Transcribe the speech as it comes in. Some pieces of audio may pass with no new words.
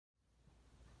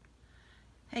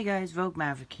Hey guys, Rogue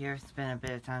Maverick here. It's been a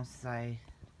bit of time since I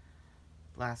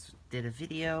last did a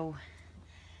video.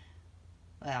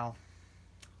 Well,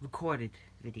 recorded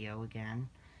video again.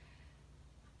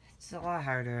 It's a lot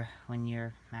harder when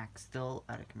your Mac's still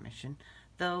out of commission.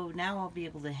 Though now I'll be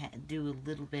able to do a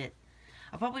little bit.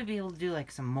 I'll probably be able to do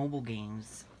like some mobile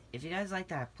games. If you guys like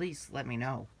that, please let me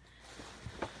know.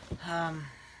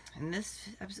 In this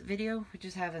video, we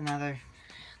just have another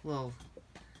little.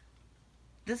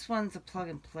 This one's a plug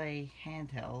and play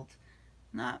handheld.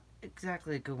 Not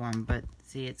exactly a good one, but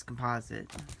see, it's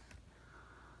composite.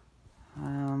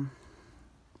 Can't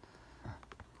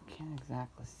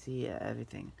exactly see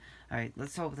everything. Alright,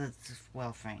 let's hope that it's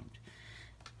well framed.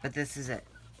 But this is it.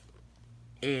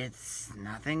 It's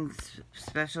nothing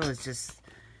special, it's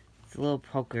a little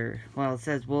poker. Well, it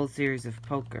says World Series of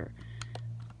Poker.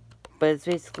 But it's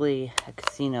basically a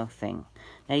casino thing.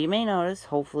 Now you may notice,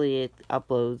 hopefully it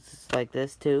uploads like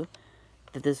this too,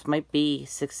 that this might be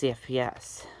 60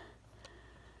 FPS.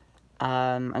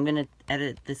 I'm gonna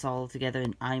edit this all together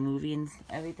in iMovie and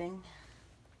everything.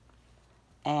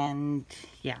 And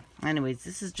yeah, anyways,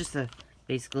 this is just a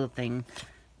basic little thing.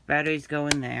 Batteries go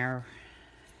in there.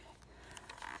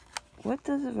 What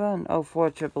does it run? Oh,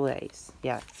 4 AAAs.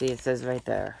 Yeah, see, it says right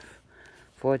there.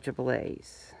 4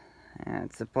 AAAs. And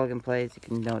it's a plug and play, as you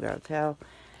can no doubt tell.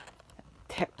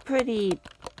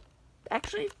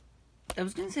 Actually, I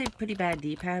was gonna say pretty bad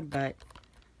D-pad, but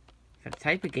for the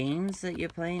type of games that you're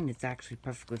playing, it's actually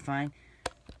perfectly fine.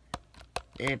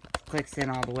 It clicks in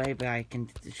all the way, but I can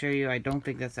assure you I don't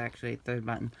think that's actually a third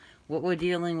button. What we're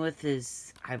dealing with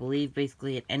is, I believe,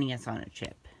 basically an NES on a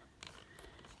chip.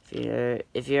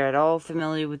 If you're at all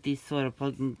familiar with these sort of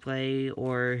plug and play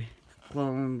or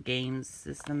clone games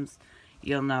systems,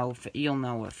 you'll know what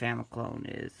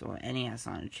Famiclone is, or NES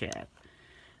on a chip.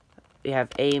 We have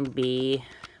A and B.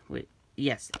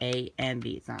 Yes, A and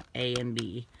B. It's not A and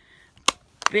B.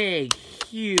 Big,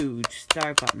 huge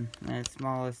start button, and a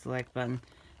smaller select button,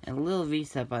 and a little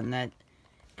reset button that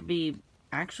could be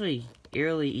actually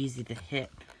eerily easy to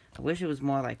hit. I wish it was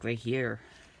more like right here.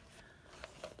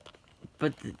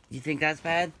 But you think that's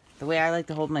bad? The way I like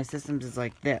to hold my systems is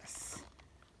like this.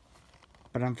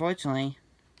 But unfortunately,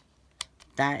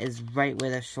 that is right where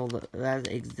the shoulder, that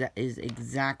is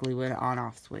exactly where the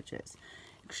on-off switch is.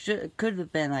 It could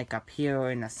have been like up here or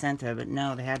in the center, but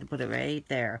no, they had to put it right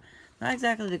there. Not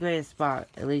exactly the greatest spot,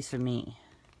 at least for me.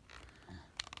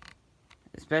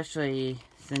 Especially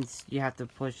since you have to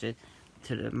push it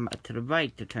to the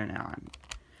right to turn it on.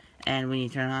 And when you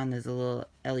turn it on, there's a little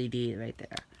LED right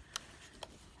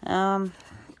there.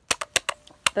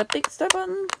 The big start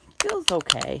button feels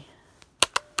okay.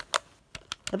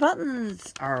 The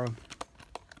buttons are...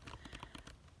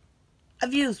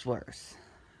 I've used worse.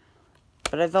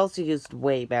 But I've also used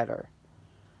way better.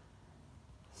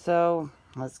 So,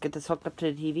 let's get this hooked up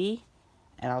to the TV,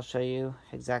 and I'll show you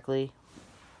exactly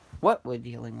what we're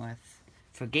dealing with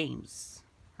for games.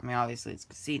 I mean, obviously it's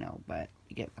casino, but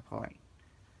you get the point.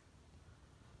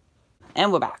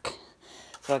 And we're back.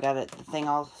 So I got the thing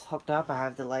all hooked up. I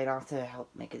have the light off to help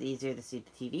make it easier to see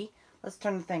the TV. Let's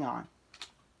turn the thing on.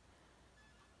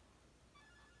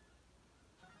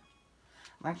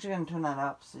 I'm actually going to turn that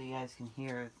up so you guys can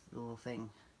hear the little thing.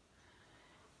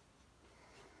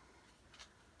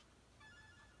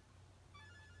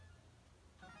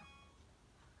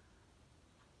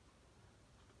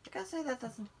 I gotta say that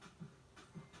doesn't...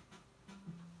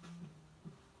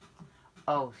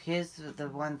 Oh, here's the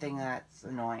one thing that's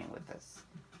annoying with this.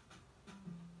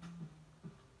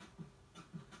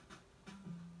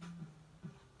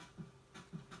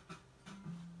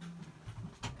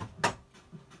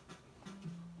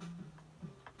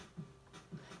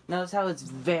 Notice how it's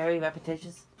very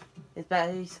repetitious? It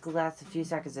basically lasts a few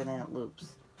seconds and then it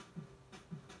loops.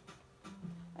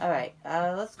 Alright,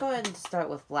 let's go ahead and start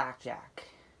with blackjack.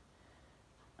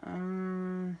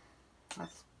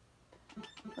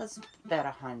 Let's bet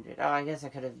 100. Oh, I guess I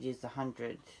could have used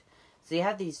 100. So you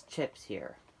have these chips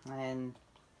here. And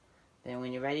then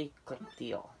when you're ready, click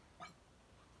deal.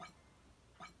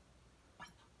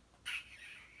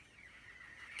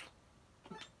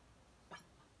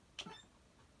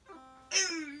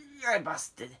 I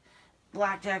busted.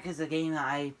 Blackjack is a game that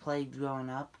I played growing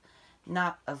up.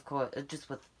 Not, of course, just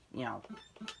with, you know,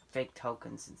 fake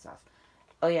tokens and stuff.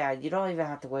 Oh yeah, you don't even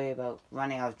have to worry about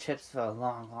running out of chips for a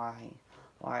long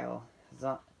while.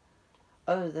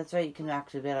 Oh, that's right, you can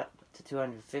actually bet up to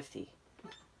 250.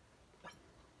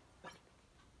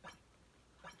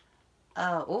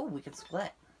 Oh, we can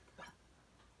split.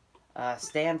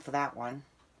 Stand for that one.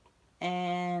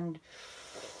 And...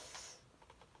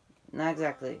 not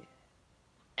exactly.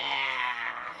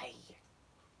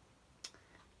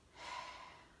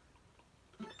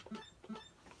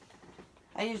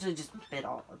 I usually just bet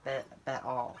all. Let's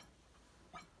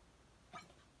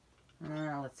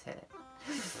hit it.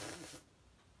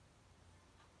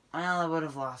 Well, I would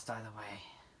have lost either way.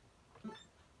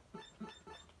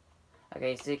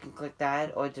 Okay, so you can click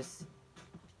that or just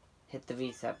hit the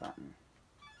reset button.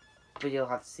 But you'll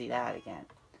have to see that again.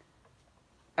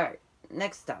 Alright,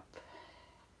 next up.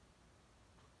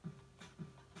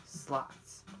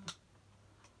 Slots.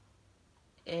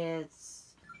 It's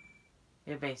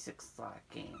your basic slot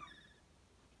game.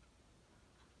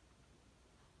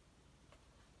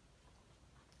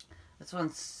 This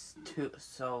one's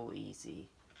so easy.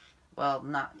 Well,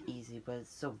 not easy, but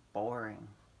it's so boring.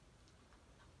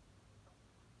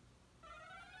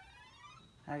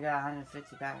 I got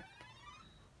 150 back.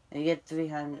 And you get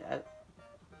 300...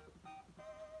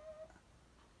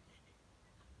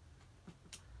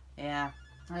 yeah,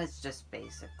 it's just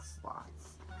basic slots.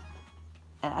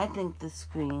 And I think the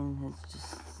screen has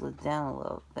just slid down a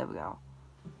little. There we go.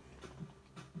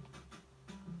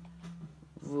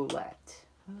 Roulette.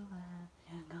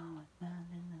 You're going round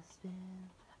in the spin.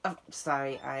 Oh,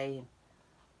 sorry, I'm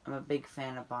a big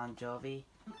fan of Bon Jovi.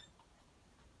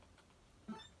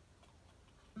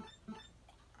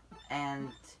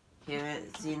 And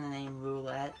seeing the name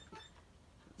Roulette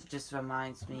just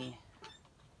reminds me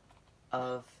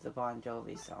of the Bon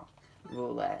Jovi song,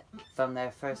 Roulette, from their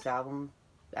first album,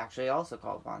 actually also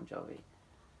called Bon Jovi.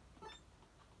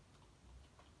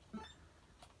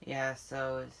 Yeah,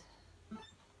 so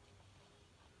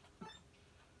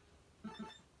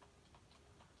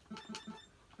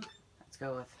let's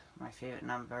go with my favorite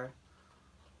number.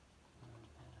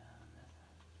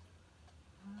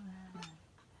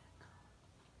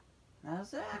 Now,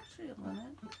 is there actually a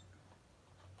limit?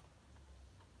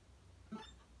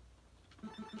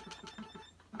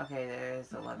 Okay, there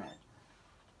is a limit.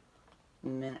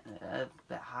 A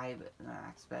bit high, but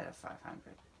max bet of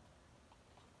 500.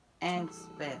 And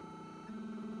spin.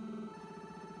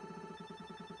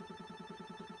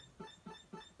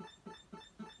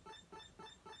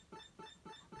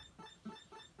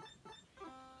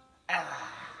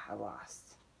 I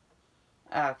lost.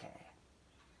 Okay.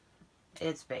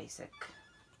 It's basic,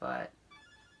 but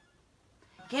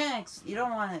you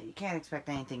can't expect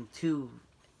anything too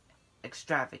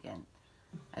extravagant,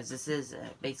 as this is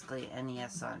basically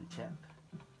NES on a chip.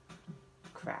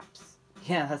 Craps.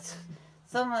 Yeah,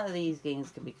 some of these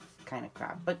games can be kind of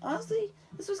crap, but honestly,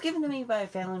 this was given to me by a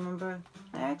family member.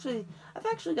 I've actually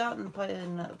gotten a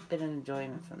bit of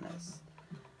enjoyment from this.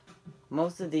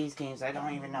 Most of these games I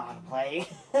don't even know how to play.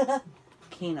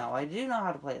 Keno, I do know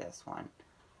how to play this one.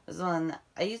 This one,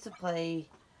 I used to play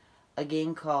a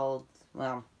game called,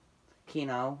 well,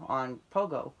 Keno on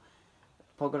Pogo.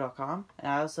 Pogo.com.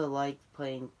 And I also liked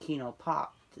playing Keno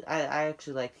Pop. I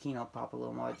actually like Keno Pop a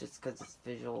little more just because it's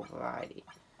visual variety.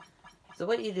 So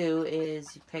what you do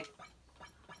is you pick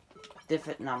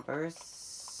different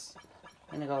numbers.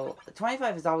 I'm going to go,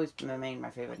 25 has always remained my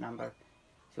favorite number.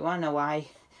 If you want to know why,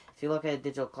 if you look at a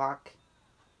digital clock,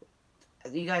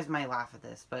 you guys might laugh at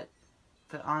this, but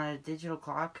on a digital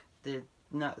clock, the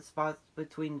spots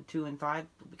between 2 and 5,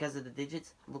 because of the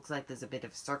digits, looks like there's a bit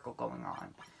of a circle going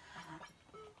on.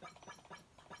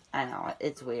 I know,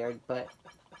 it's weird, but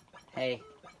hey,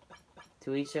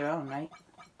 to each their own, right?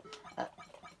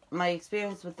 My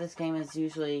experience with this game is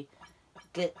usually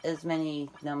get as many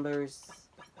numbers,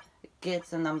 get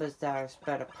some numbers that are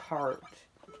spread apart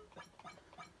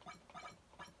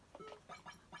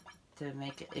to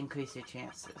increase your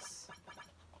chances.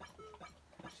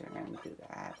 Actually, I'm going to do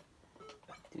that.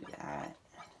 Do that.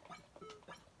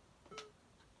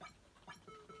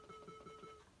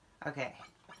 Okay.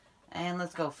 And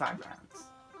let's go 5 rounds.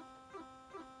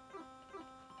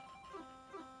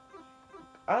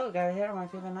 Oh, got a hit on my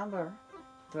favorite number.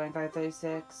 25,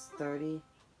 36, 30.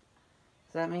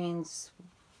 So that means...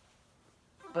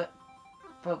 But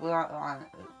we're on...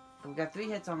 We got 3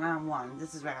 hits on round 1.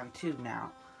 This is round 2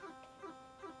 now.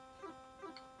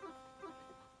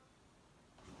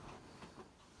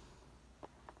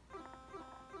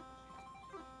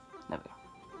 There we go.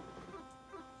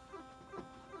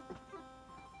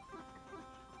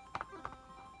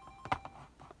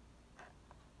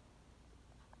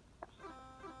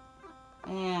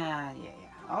 Yeah.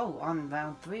 Oh, on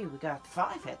round 3 we got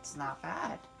 5 hits. Not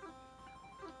bad.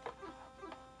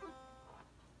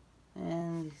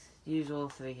 And usual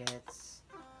 3 hits.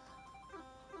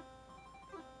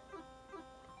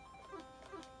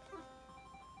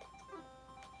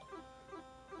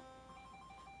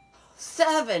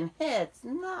 Seven hits.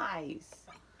 Nice.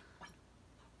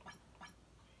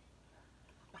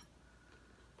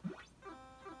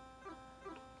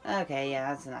 Okay,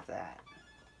 yeah, that's enough of that.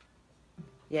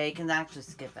 Yeah, you can actually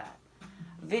skip that.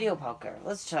 Video poker.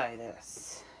 Let's try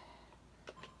this.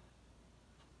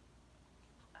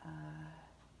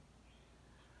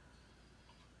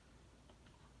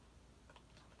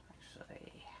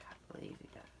 Actually, I believe you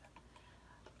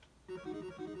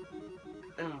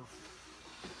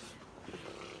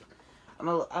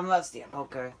got. I'm rusty at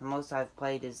poker. The most I've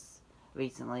played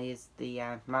recently is the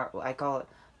I call it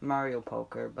Mario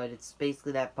Poker, but it's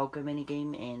basically that poker mini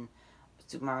game in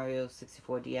Super Mario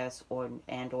 64 DS or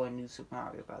New Super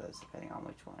Mario Brothers, depending on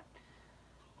which one.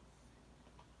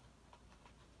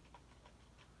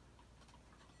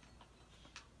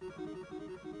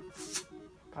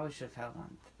 Probably should have held on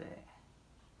to the.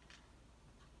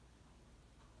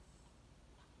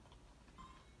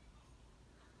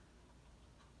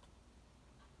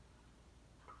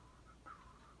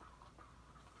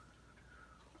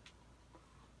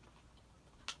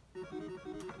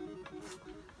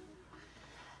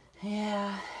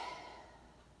 Yeah.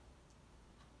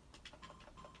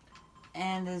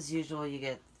 And as usual, you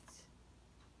get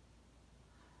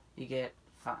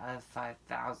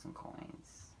 5,000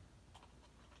 coins.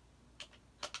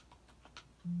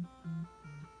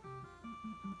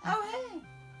 Oh hey!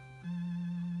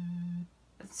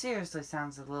 It seriously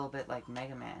sounds a little bit like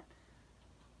Mega Man.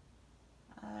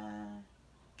 Let's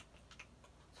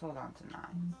hold on to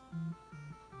 9.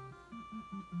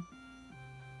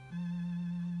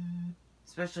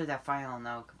 Especially that final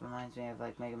note, because it reminds me of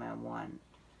like Mega Man 1.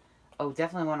 Oh,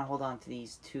 definitely want to hold on to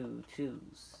these 2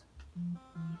 twos.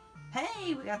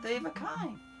 Hey, we got 3 of a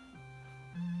kind.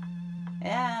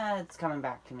 Yeah, it's coming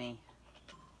back to me.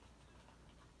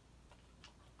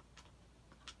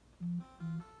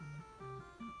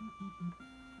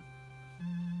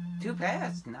 Two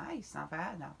pairs, nice, not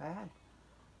bad, not bad.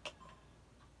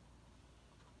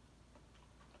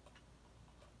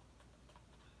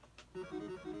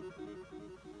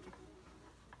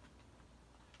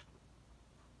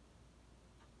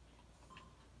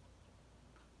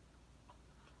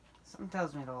 Something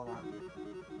tells me to hold on.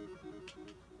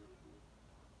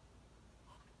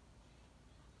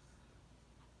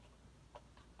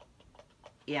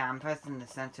 Yeah, I'm pressing the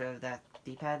center of that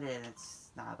D-pad and it's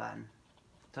not a button.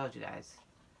 Told you guys.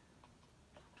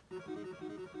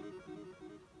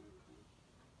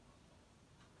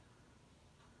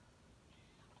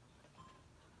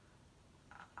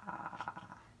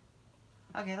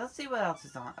 Okay, let's see what else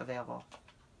is available.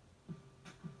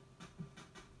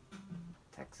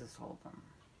 Texas Hold'em.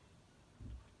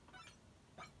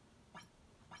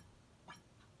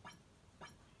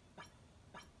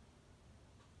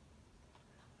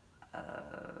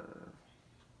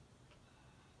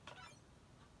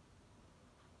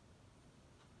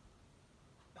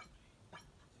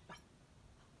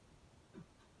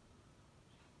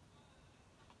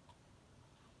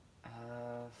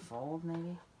 Fold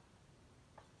maybe?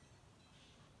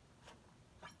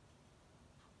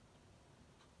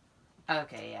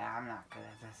 Okay, yeah, I'm not good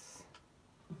at this.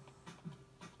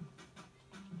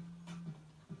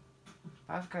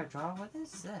 5-card draw? What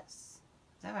is this?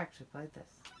 I've never actually played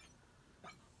this.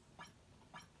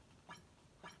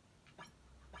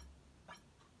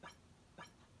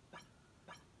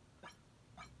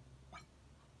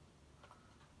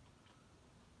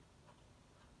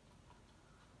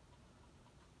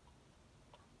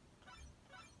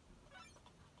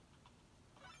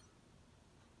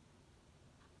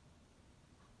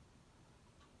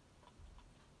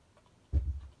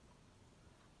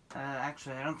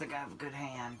 Actually, I don't think I have a good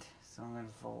hand, so I'm gonna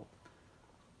fold.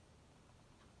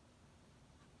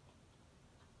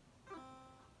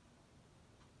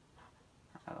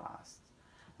 I lost.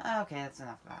 Okay, that's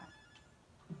enough of that.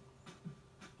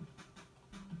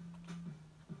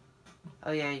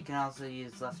 Oh yeah, you can also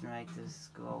use left and right to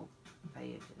scroll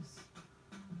pages.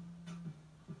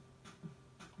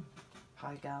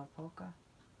 Pai-Gow Polka?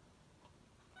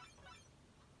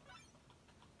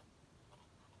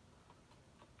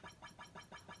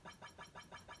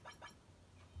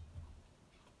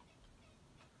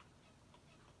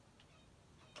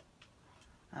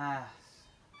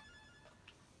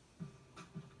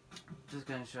 Just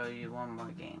gonna show you one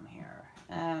more game here.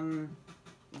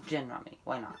 Gin Rummy,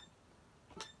 why not?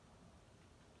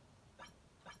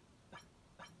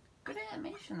 Good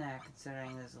animation there,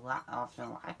 considering there's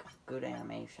often lack of good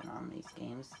animation on these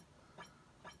games.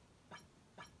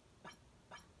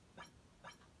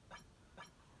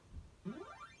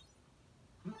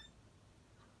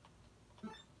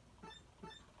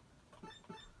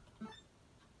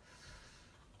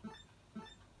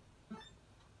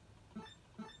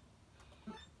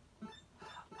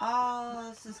 Oh,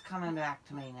 this is coming back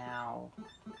to me now.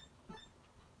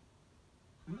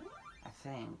 I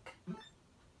think.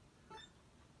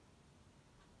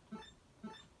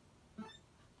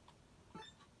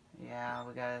 Yeah,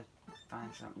 we gotta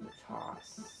find something to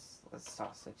toss. Let's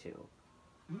toss the 2.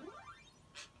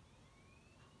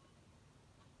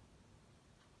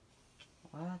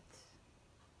 What?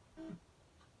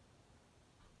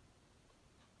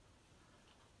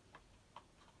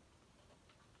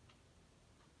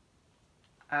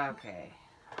 Okay.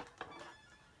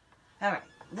 Alright,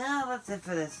 now that's it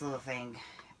for this little thing.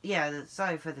 Yeah,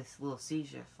 sorry for this little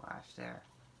seizure flash there.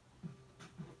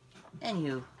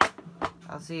 Anywho,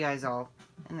 I'll see you guys all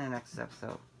in the next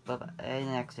episode. Bye-bye. In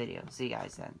the next video. See you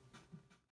guys then.